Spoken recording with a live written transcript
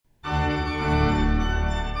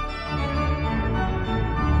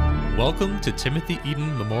Welcome to Timothy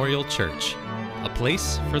Eaton Memorial Church, a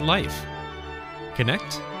place for life.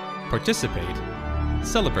 Connect, participate,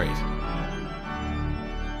 celebrate.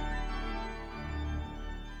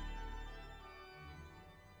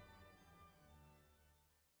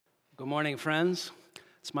 Good morning, friends.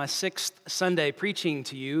 It's my 6th Sunday preaching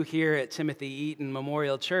to you here at Timothy Eaton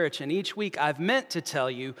Memorial Church, and each week I've meant to tell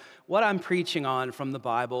you what I'm preaching on from the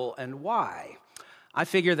Bible and why. I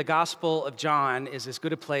figure the Gospel of John is as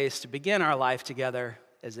good a place to begin our life together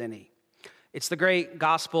as any. It's the great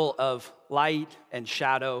gospel of light and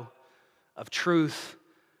shadow, of truth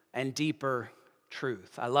and deeper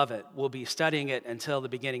truth. I love it. We'll be studying it until the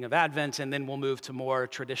beginning of Advent, and then we'll move to more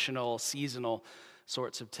traditional, seasonal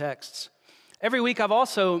sorts of texts. Every week I've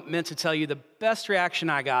also meant to tell you the best reaction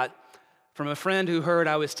I got from a friend who heard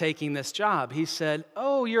I was taking this job. He said,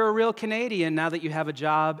 "Oh, you're a real Canadian now that you have a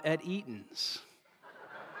job at Eaton's."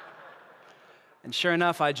 And sure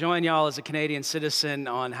enough, I join y'all as a Canadian citizen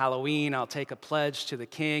on Halloween. I'll take a pledge to the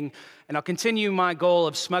King, and I'll continue my goal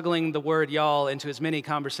of smuggling the word y'all into as many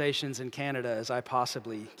conversations in Canada as I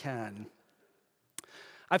possibly can.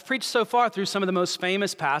 I've preached so far through some of the most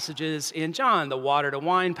famous passages in John, the water to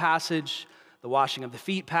wine passage, the washing of the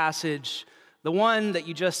feet passage. The one that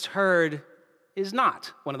you just heard is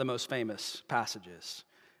not one of the most famous passages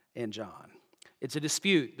in John. It's a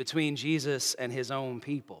dispute between Jesus and his own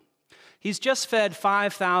people. He's just fed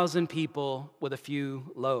 5,000 people with a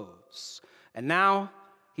few loaves. And now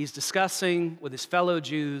he's discussing with his fellow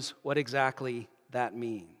Jews what exactly that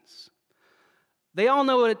means. They all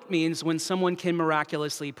know what it means when someone can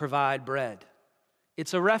miraculously provide bread.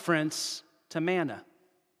 It's a reference to manna,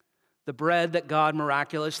 the bread that God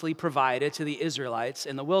miraculously provided to the Israelites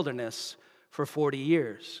in the wilderness for 40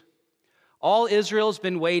 years. All Israel's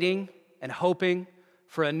been waiting and hoping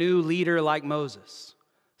for a new leader like Moses,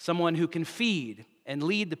 someone who can feed and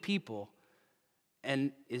lead the people.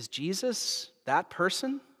 And is Jesus that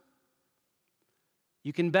person?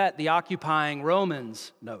 You can bet the occupying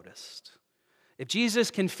Romans noticed. If Jesus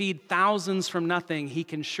can feed thousands from nothing, he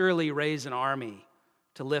can surely raise an army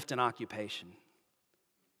to lift an occupation.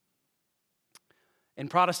 In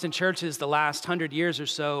Protestant churches the last 100 years or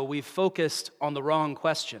so, we've focused on the wrong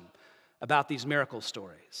question about these miracle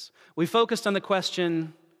stories. We focused on the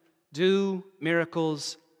question, do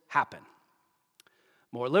miracles happen?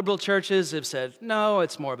 More liberal churches have said, no,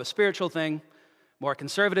 it's more of a spiritual thing. More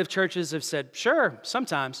conservative churches have said, sure,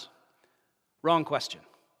 sometimes. Wrong question.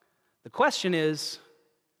 The question is,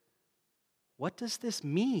 what does this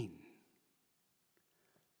mean?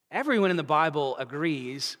 Everyone in the Bible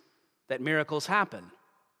agrees that miracles happen.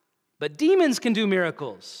 But demons can do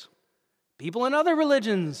miracles. People in other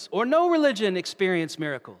religions or no religion experience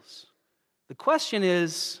miracles. The question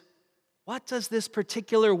is, what does this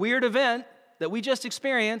particular weird event that we just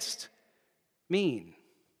experienced mean?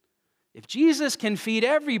 If Jesus can feed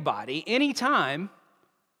everybody anytime,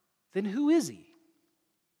 then who is he?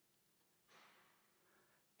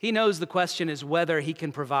 He knows the question is whether he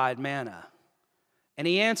can provide manna. And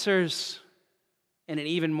he answers in an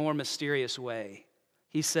even more mysterious way.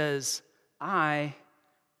 He says, I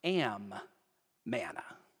am manna.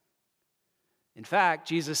 In fact,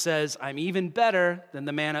 Jesus says, I'm even better than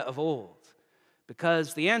the manna of old,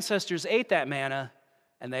 because the ancestors ate that manna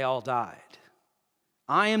and they all died.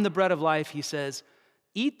 I am the bread of life, he says,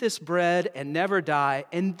 eat this bread and never die.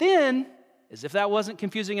 And then, as if that wasn't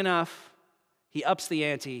confusing enough, he ups the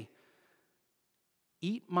ante,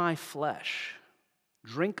 eat my flesh,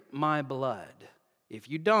 drink my blood. If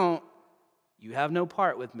you don't, you have no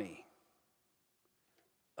part with me.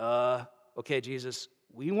 Okay, Jesus,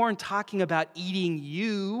 we weren't talking about eating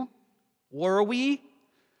you, were we?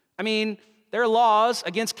 I mean, there are laws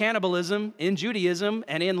against cannibalism in Judaism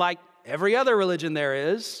and in like every other religion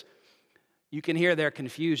there is. You can hear their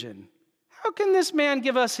confusion. How can this man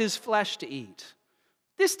give us his flesh to eat?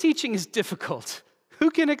 This teaching is difficult. Who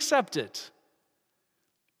can accept it?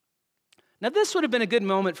 Now, this would have been a good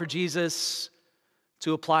moment for Jesus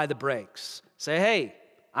to apply the brakes. Say, hey,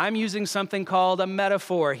 I'm using something called a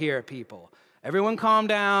metaphor here, people. Everyone calm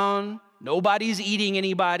down. Nobody's eating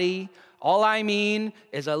anybody. All I mean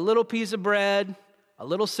is a little piece of bread, a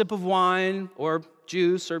little sip of wine or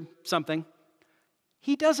juice or something.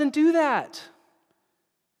 He doesn't do that.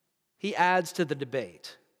 He adds to the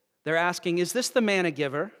debate. They're asking, is this the manna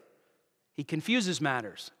giver? He confuses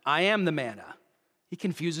matters. I am the manna. He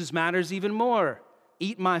confuses matters even more.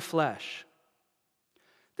 Eat my flesh.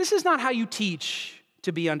 This is not how you teach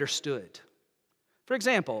to be understood. For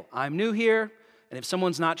example, I'm new here, and if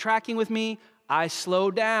someone's not tracking with me, I slow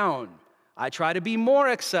down. I try to be more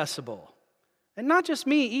accessible. And not just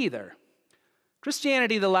me either.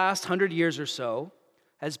 Christianity, the last 100 years or so,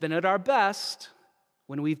 has been at our best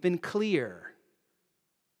when we've been clear.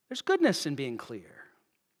 There's goodness in being clear.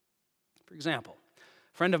 For example,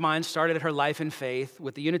 a friend of mine started her life in faith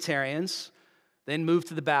with the Unitarians, then moved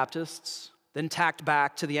to the Baptists, then tacked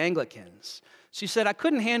back to the Anglicans. She said, I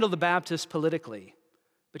couldn't handle the Baptists politically,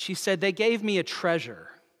 but she said, they gave me a treasure.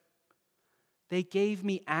 They gave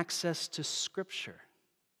me access to Scripture.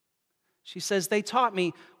 She says, they taught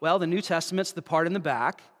me, well, the New Testament's the part in the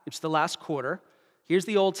back. It's the last quarter. Here's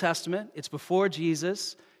the Old Testament. It's before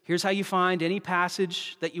Jesus. Here's how you find any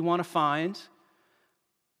passage that you want to find.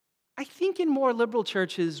 I think in more liberal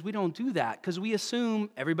churches, we don't do that because we assume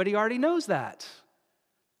everybody already knows that.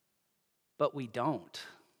 But we don't.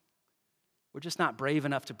 We're just not brave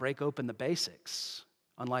enough to break open the basics,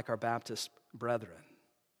 unlike our Baptist brethren.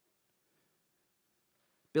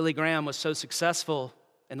 Billy Graham was so successful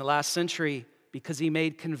in the last century because he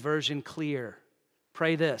made conversion clear.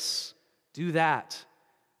 Pray this, do that,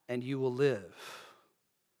 and you will live.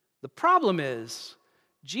 The problem is,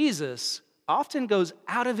 Jesus often goes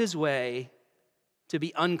out of his way to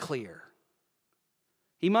be unclear.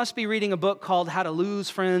 He must be reading a book called How to Lose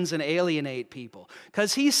Friends and Alienate People,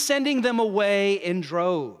 because he's sending them away in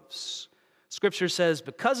droves. Scripture says,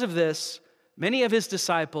 because of this, many of his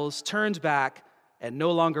disciples turned back and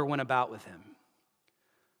no longer went about with him.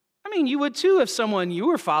 I mean, you would too if someone you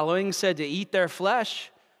were following said to eat their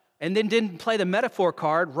flesh and then didn't play the metaphor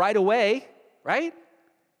card right away, right?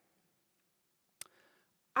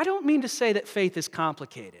 I don't mean to say that faith is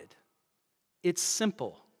complicated. It's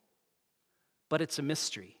simple, but it's a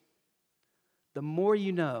mystery. The more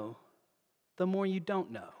you know, the more you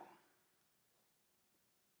don't know.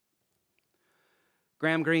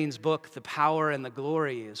 Graham Greene's book, The Power and the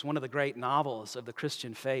Glory, is one of the great novels of the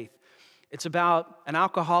Christian faith. It's about an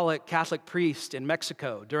alcoholic Catholic priest in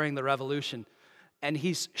Mexico during the Revolution, and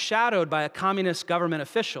he's shadowed by a communist government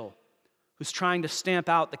official who's trying to stamp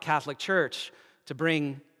out the Catholic Church to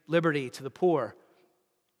bring liberty to the poor.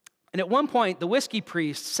 And at one point, the whiskey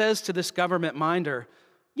priest says to this government minder,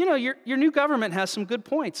 you know, your new government has some good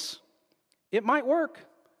points. It might work.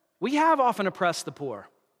 We have often oppressed the poor.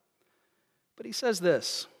 But he says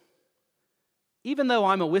this, even though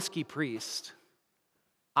I'm a whiskey priest,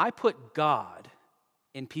 I put God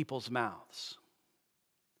in people's mouths.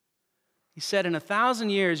 He said, in 1,000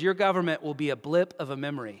 years, your government will be a blip of a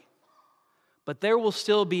memory, but there will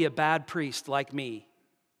still be a bad priest like me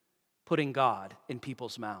putting God in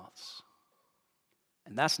people's mouths.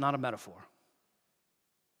 And that's not a metaphor.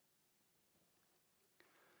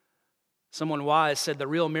 Someone wise said the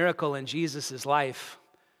real miracle in Jesus' life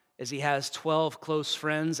is he has 12 close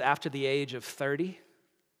friends after the age of 30.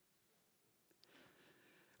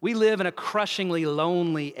 We live in a crushingly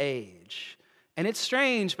lonely age. And it's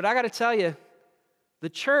strange, but I got to tell you, the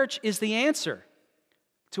church is the answer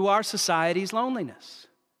to our society's loneliness.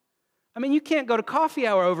 I mean, you can't go to coffee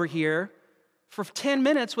hour over here for 10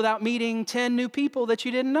 minutes without meeting 10 new people that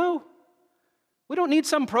you didn't know. We don't need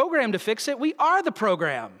some program to fix it. We are the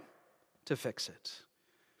program to fix it.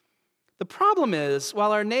 The problem is,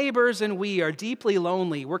 while our neighbors and we are deeply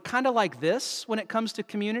lonely, we're kind of like this when it comes to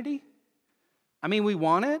community. I mean, we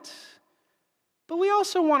want it, but we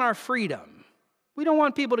also want our freedom. We don't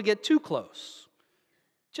want people to get too close.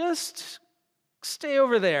 Just stay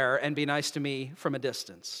over there and be nice to me from a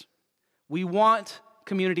distance. We want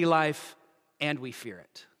community life, and we fear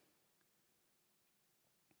it.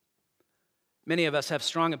 Many of us have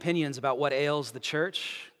strong opinions about what ails the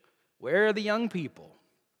church. Where are the young people?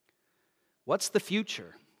 What's the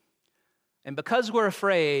future? And because we're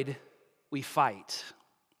afraid, we fight.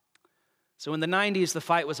 So in the 90s, the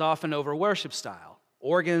fight was often over worship style,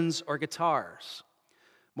 organs or guitars.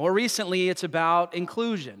 More recently, it's about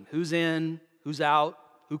inclusion. Who's in, who's out,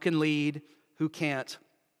 who can lead, who can't.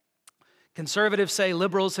 Conservatives say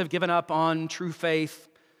liberals have given up on true faith.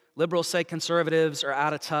 Liberals say conservatives are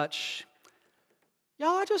out of touch.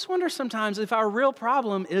 Y'all, I just wonder sometimes if our real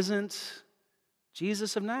problem isn't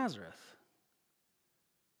Jesus of Nazareth.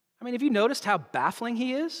 I mean, have you noticed how baffling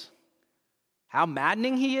he is? How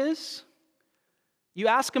maddening he is? You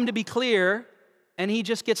ask him to be clear, and he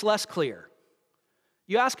just gets less clear.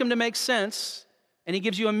 You ask him to make sense, and he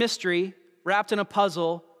gives you a mystery wrapped in a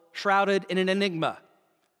puzzle, shrouded in an enigma.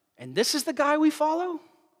 And this is the guy we follow?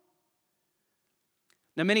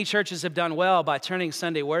 Now, many churches have done well by turning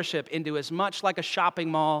Sunday worship into as much like a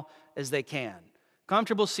shopping mall as they can.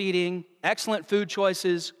 Comfortable seating, excellent food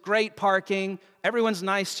choices, great parking, everyone's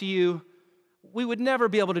nice to you. We would never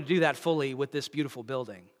be able to do that fully with this beautiful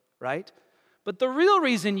building, right? But the real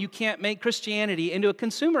reason you can't make Christianity into a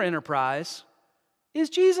consumer enterprise is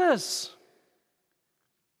Jesus.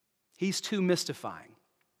 He's too mystifying.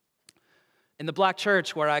 In the black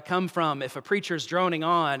church where I come from, if a preacher's droning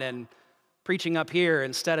on and preaching up here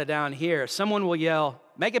instead of down here, someone will yell,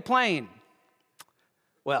 "Make it plain."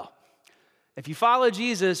 Well, if you follow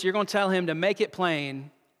Jesus, you're going to tell him to make it plain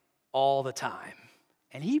all the time.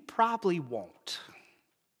 And he probably won't.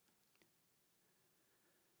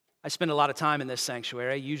 I spend a lot of time in this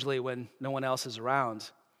sanctuary, usually when no one else is around.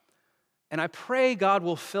 And I pray God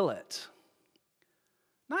will fill it.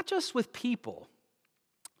 Not just with people.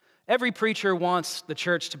 Every preacher wants the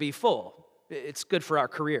church to be full. It's good for our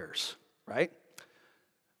careers, right?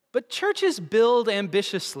 But churches build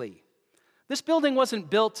ambitiously. This building wasn't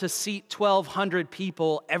built to seat 1,200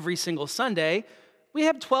 people every single Sunday. We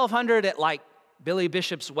have 1,200 at like Billy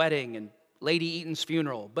Bishop's wedding and Lady Eaton's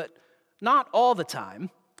funeral, but not all the time.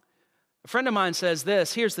 A friend of mine says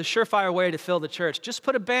this: here's the surefire way to fill the church. Just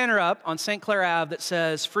put a banner up on St. Clair Ave that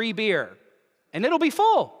says free beer, and it'll be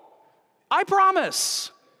full. I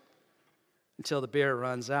promise. Until the beer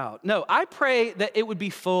runs out. No, I pray that it would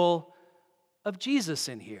be full of Jesus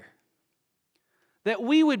in here. That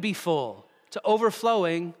we would be full to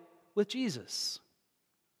overflowing with Jesus.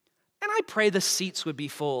 And I pray the seats would be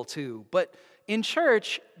full too. But in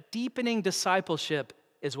church, deepening discipleship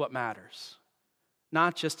is what matters,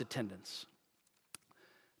 not just attendance.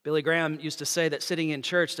 Billy Graham used to say that sitting in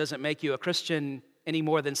church doesn't make you a Christian any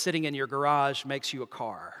more than sitting in your garage makes you a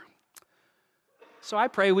car. So I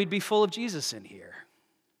pray we'd be full of Jesus in here.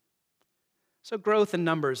 So growth in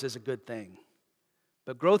numbers is a good thing.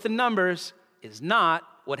 But growth in numbers is not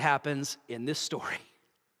what happens in this story.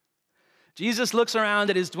 Jesus looks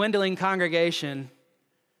around at his dwindling congregation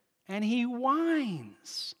and he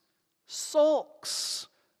whines, sulks,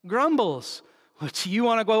 grumbles. Well, do you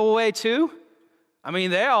want to go away too? I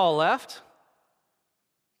mean, they all left.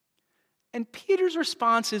 And Peter's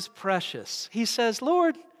response is precious. He says,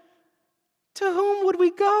 "Lord, to whom would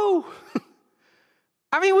we go?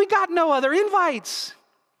 I mean, we got no other invites.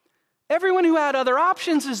 Everyone who had other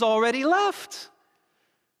options is already left.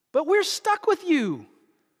 But we're stuck with you,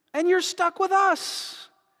 and you're stuck with us."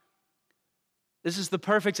 This is the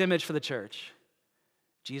perfect image for the church.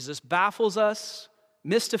 Jesus baffles us,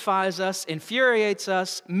 mystifies us, infuriates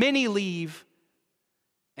us. Many leave,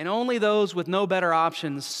 and only those with no better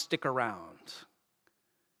options stick around.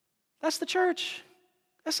 That's the church.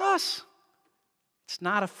 That's us. It's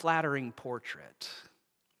not a flattering portrait.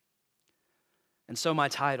 And so my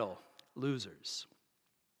title, Losers.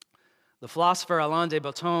 The philosopher Alain de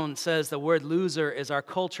Botton says the word loser is our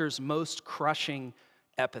culture's most crushing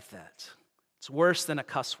epithet. It's worse than a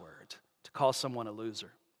cuss word to call someone a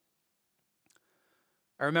loser.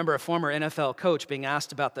 I remember a former NFL coach being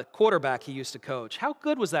asked about the quarterback he used to coach. How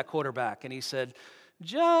good was that quarterback? And he said,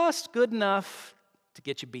 just good enough to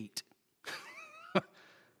get you beat.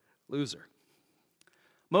 Loser.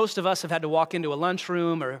 Most of us have had to walk into a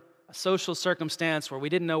lunchroom or a social circumstance where we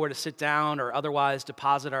didn't know where to sit down or otherwise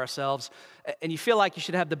deposit ourselves, and you feel like you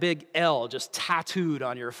should have the big L just tattooed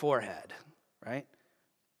on your forehead, right?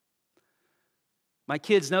 My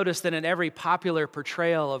kids noticed that in every popular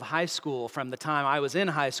portrayal of high school from the time I was in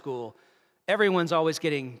high school, everyone's always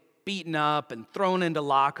getting beaten up and thrown into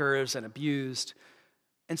lockers and abused.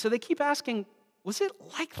 And so they keep asking, was it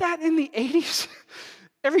like that in the 80s?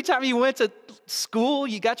 Every time you went to school,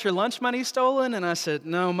 you got your lunch money stolen? And I said,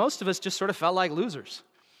 no, most of us just sort of felt like losers.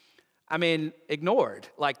 I mean, ignored.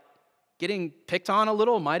 Like getting picked on a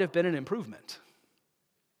little might have been an improvement.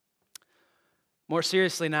 More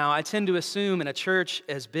seriously now, I tend to assume in a church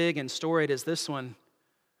as big and storied as this one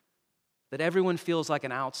that everyone feels like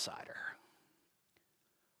an outsider.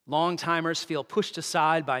 Long-timers feel pushed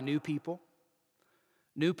aside by new people.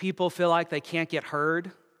 New people feel like they can't get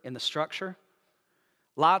heard in the structure.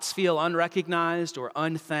 Lots feel unrecognized or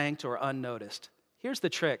unthanked or unnoticed. Here's the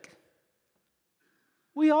trick.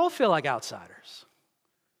 We all feel like outsiders,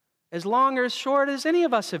 as long or as short as any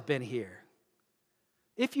of us have been here.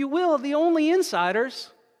 If you will, the only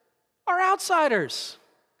insiders are outsiders.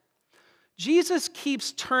 Jesus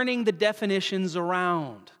keeps turning the definitions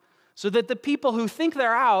around so that the people who think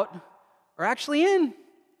they're out are actually in.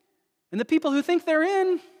 And the people who think they're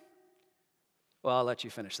in, well, I'll let you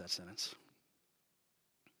finish that sentence.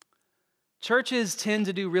 Churches tend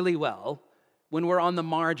to do really well when we're on the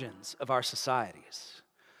margins of our societies.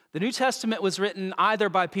 The New Testament was written either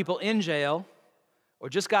by people in jail or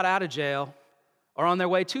just got out of jail or on their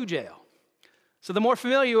way to jail. So the more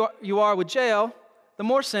familiar you are with jail, the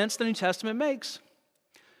more sense the New Testament makes.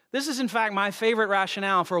 This is, in fact, my favorite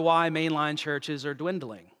rationale for why mainline churches are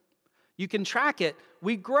dwindling. You can track it.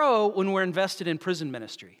 We grow when we're invested in prison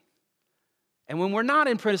ministry. And when we're not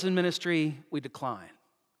in prison ministry, we decline.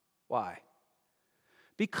 Why?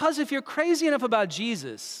 Because if you're crazy enough about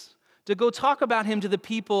Jesus to go talk about him to the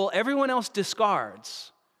people everyone else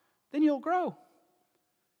discards, then you'll grow.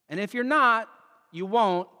 And if you're not, you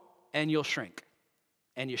won't, and you'll shrink.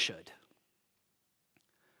 And you should.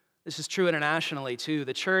 This is true internationally, too.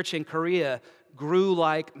 The church in Korea grew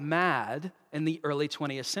like mad in the early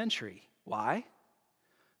 20th century. Why?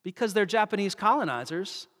 Because their Japanese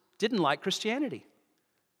colonizers didn't like Christianity.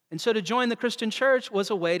 And so to join the Christian church was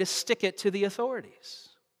a way to stick it to the authorities.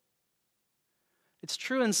 It's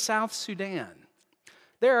true in South Sudan.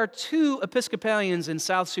 There are 2 Episcopalians in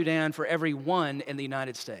South Sudan for every 1 in the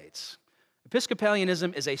United States.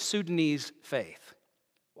 Episcopalianism is a Sudanese faith.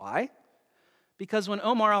 Why? Because when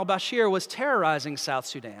Omar al-Bashir was terrorizing South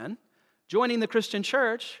Sudan, joining the Christian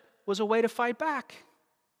church was a way to fight back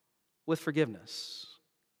with forgiveness.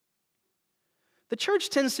 The church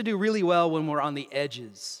tends to do really well when we're on the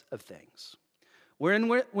edges of things. When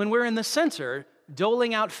we're in the center,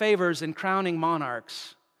 doling out favors and crowning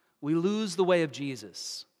monarchs, we lose the way of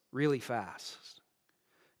Jesus really fast.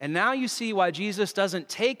 And now you see why Jesus doesn't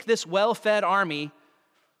take this well-fed army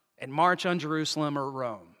and march on Jerusalem or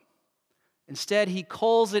Rome. Instead, he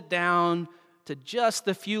culls it down to just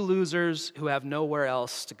the few losers who have nowhere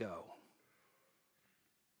else to go.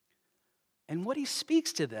 And what he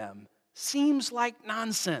speaks to them seems like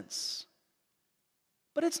nonsense.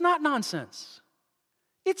 But it's not nonsense.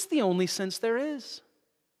 It's the only sense there is.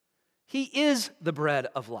 He is the bread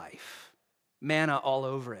of life, manna all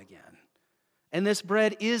over again. And this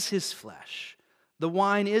bread is his flesh. The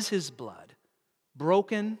wine is his blood,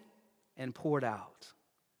 broken and poured out.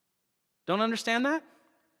 Don't understand that?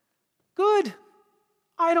 Good.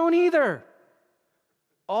 I don't either.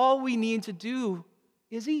 All we need to do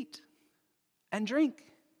is eat and drink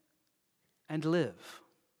and live.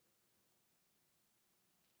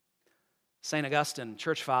 St. Augustine,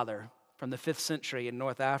 church father from the 5th century in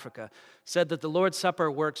North Africa, said that the Lord's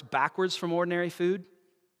Supper works backwards from ordinary food.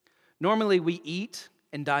 Normally we eat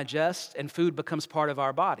and digest, and food becomes part of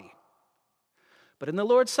our body. But in the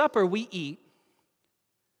Lord's Supper, we eat,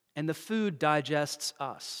 and the food digests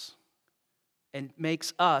us and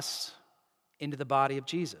makes us into the body of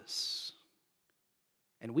Jesus.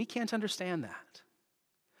 And we can't understand that.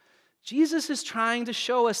 Jesus is trying to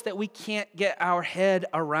show us that we can't get our head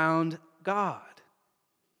around God.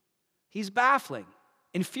 He's baffling,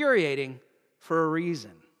 infuriating for a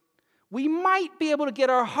reason. We might be able to get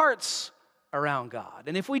our hearts around God.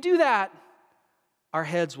 And if we do that, our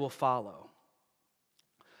heads will follow.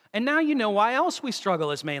 And now you know why else we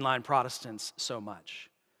struggle as mainline Protestants so much.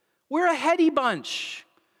 We're a heady bunch.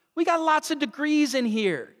 We got lots of degrees in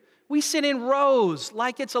here. We sit in rows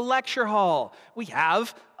like it's a lecture hall. We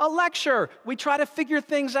have a lecture. We try to figure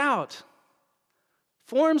things out.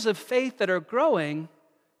 Forms of faith that are growing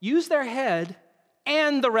use their head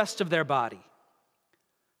and the rest of their body.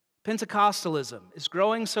 Pentecostalism is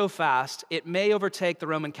growing so fast, it may overtake the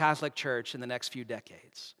Roman Catholic Church in the next few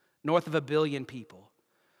decades, north of 1 billion people.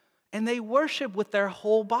 And they worship with their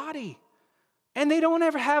whole body. And they don't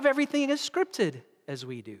ever have everything as scripted as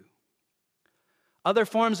we do. Other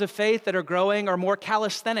forms of faith that are growing are more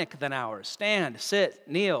calisthenic than ours. Stand, sit,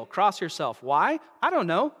 kneel, cross yourself. Why? I don't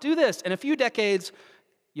know. Do this. In a few decades,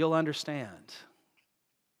 you'll understand.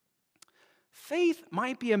 Faith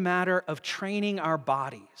might be a matter of training our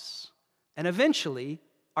bodies, and eventually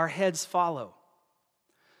our heads follow.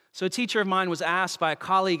 So a teacher of mine was asked by a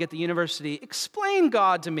colleague at the university, "Explain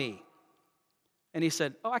God to me." And he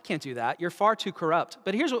said, "Oh, I can't do that. You're far too corrupt.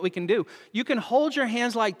 But here's what we can do. You can hold your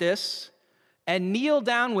hands like this and kneel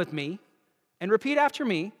down with me and repeat after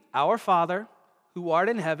me, 'Our Father, who art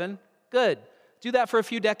in heaven.'" Good. Do that for a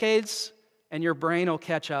few decades, and your brain will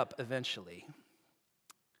catch up eventually.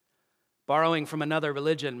 Borrowing from another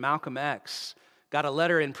religion, Malcolm X got a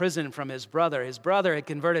letter in prison from his brother. His brother had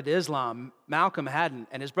converted to Islam. Malcolm hadn't.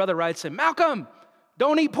 And his brother writes him, "Malcolm,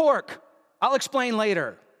 don't eat pork. I'll explain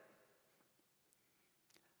later."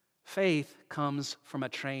 Faith comes from a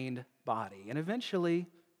trained body. And eventually,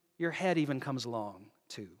 your head even comes along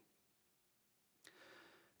too.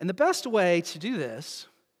 And the best way to do this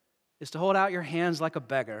is to hold out your hands like a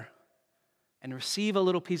beggar and receive a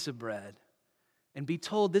little piece of bread and be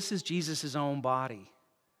told this is Jesus' own body.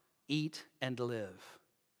 Eat and live.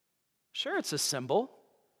 Sure, it's a symbol,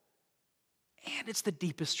 and it's the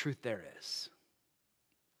deepest truth there is.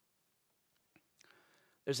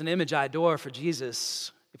 There's an image I adore for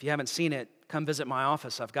Jesus. If you haven't seen it, come visit my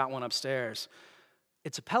office. I've got one upstairs.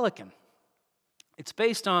 It's a pelican. It's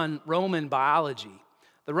based on Roman biology.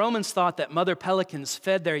 The Romans thought that mother pelicans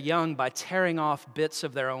fed their young by tearing off bits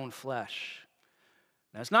of their own flesh.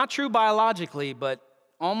 Now, it's not true biologically, but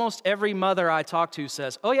almost every mother I talk to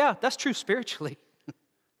says, oh yeah, that's true spiritually.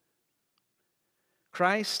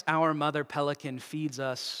 Christ, our mother pelican, feeds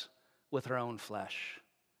us with her own flesh,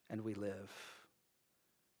 and we live.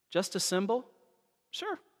 Just a symbol?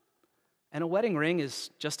 Sure. And a wedding ring is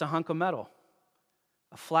just a hunk of metal.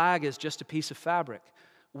 A flag is just a piece of fabric.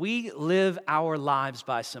 We live our lives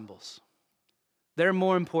by symbols. They're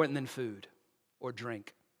more important than food or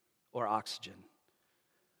drink or oxygen.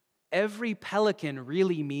 Every pelican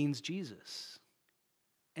really means Jesus,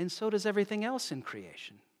 and so does everything else in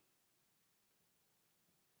creation.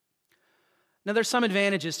 Now, there's some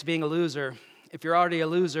advantages to being a loser. If you're already a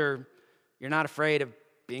loser, you're not afraid of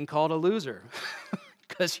being called a loser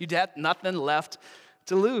because you'd have nothing left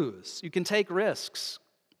to lose. You can take risks.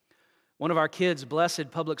 One of our kids'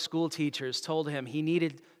 blessed public school teachers told him he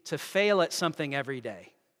needed to fail at something every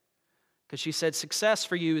day because she said, success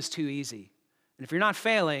for you is too easy. And if you're not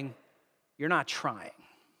failing, you're not trying.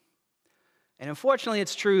 And unfortunately,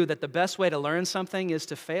 it's true that the best way to learn something is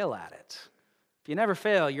to fail at it. If you never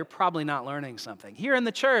fail, you're probably not learning something. Here in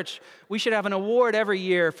the church, we should have an award every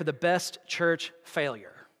year for the best church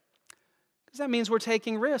failure, because that means we're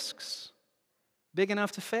taking risks big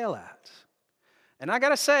enough to fail at. And I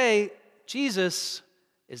gotta say, Jesus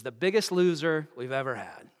is the biggest loser we've ever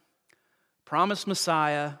had. Promised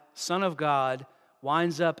Messiah, Son of God,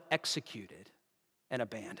 winds up executed and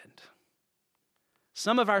abandoned.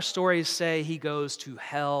 Some of our stories say he goes to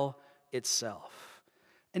hell itself.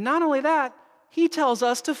 And not only that, he tells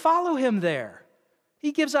us to follow him there.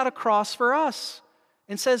 He gives out a cross for us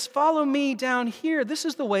and says, follow me down here. This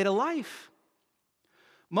is the way to life.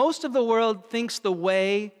 Most of the world thinks the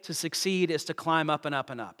way to succeed is to climb up and up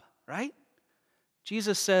and up, right?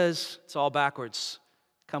 Jesus says it's all backwards.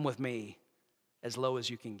 Come with me as low as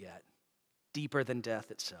you can get, deeper than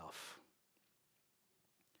death itself.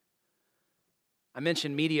 I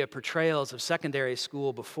mentioned media portrayals of secondary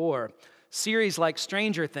school before. Series like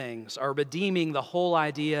Stranger Things are redeeming the whole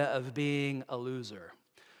idea of being a loser.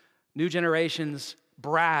 New generations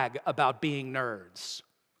brag about being nerds.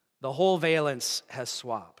 The whole valence has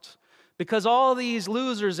swapped. Because all these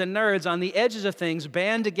losers and nerds on the edges of things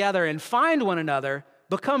band together and find one another,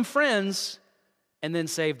 become friends, and then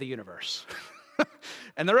save the universe.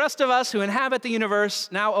 And the rest of us who inhabit the universe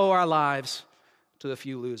now owe our lives to a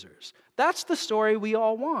few losers. That's the story we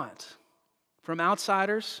all want, from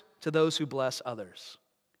outsiders to those who bless others.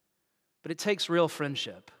 But it takes real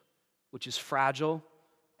friendship, which is fragile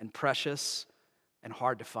and precious and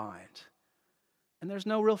hard to find. And there's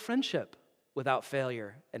no real friendship without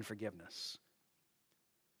failure and forgiveness.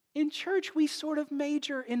 In church, we sort of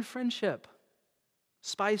major in friendship,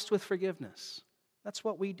 spiced with forgiveness. That's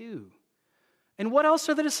what we do. And what else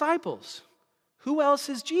are the disciples? Who else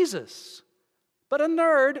is Jesus but a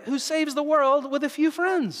nerd who saves the world with a few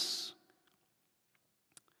friends?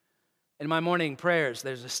 In my morning prayers,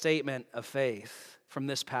 there's a statement of faith from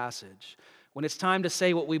this passage. When it's time to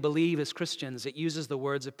say what we believe as Christians, it uses the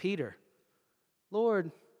words of Peter.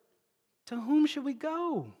 Lord, to whom should we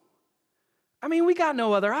go? I mean, we got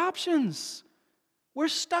no other options. We're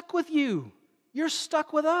stuck with you. You're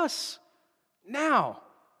stuck with us. Now,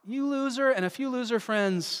 you loser and a few loser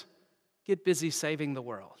friends, get busy saving the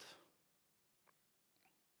world.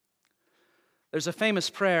 There's a famous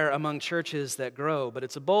prayer among churches that grow, but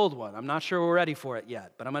it's a bold one. I'm not sure we're ready for it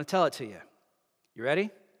yet, but I'm going to tell it to you. You ready?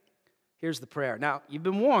 Here's the prayer. Now, you've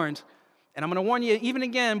been warned, and I'm going to warn you even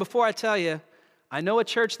again before I tell you. I know a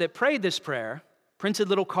church that prayed this prayer, printed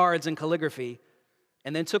little cards in calligraphy,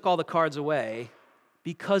 and then took all the cards away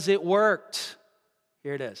because it worked.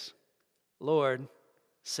 Here it is. Lord,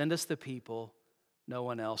 send us the people no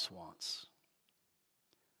one else wants.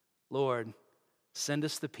 Lord, send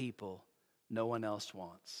us the people no one else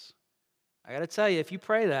wants. I got to tell you, if you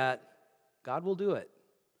pray that, God will do it.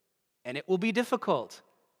 And it will be difficult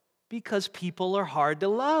because people are hard to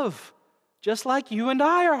love, just like you and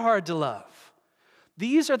I are hard to love.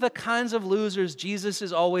 These are the kinds of losers Jesus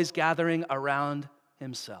is always gathering around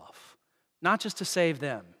himself, not just to save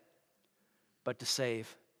them, but to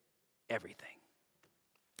save everything.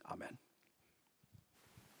 Amen.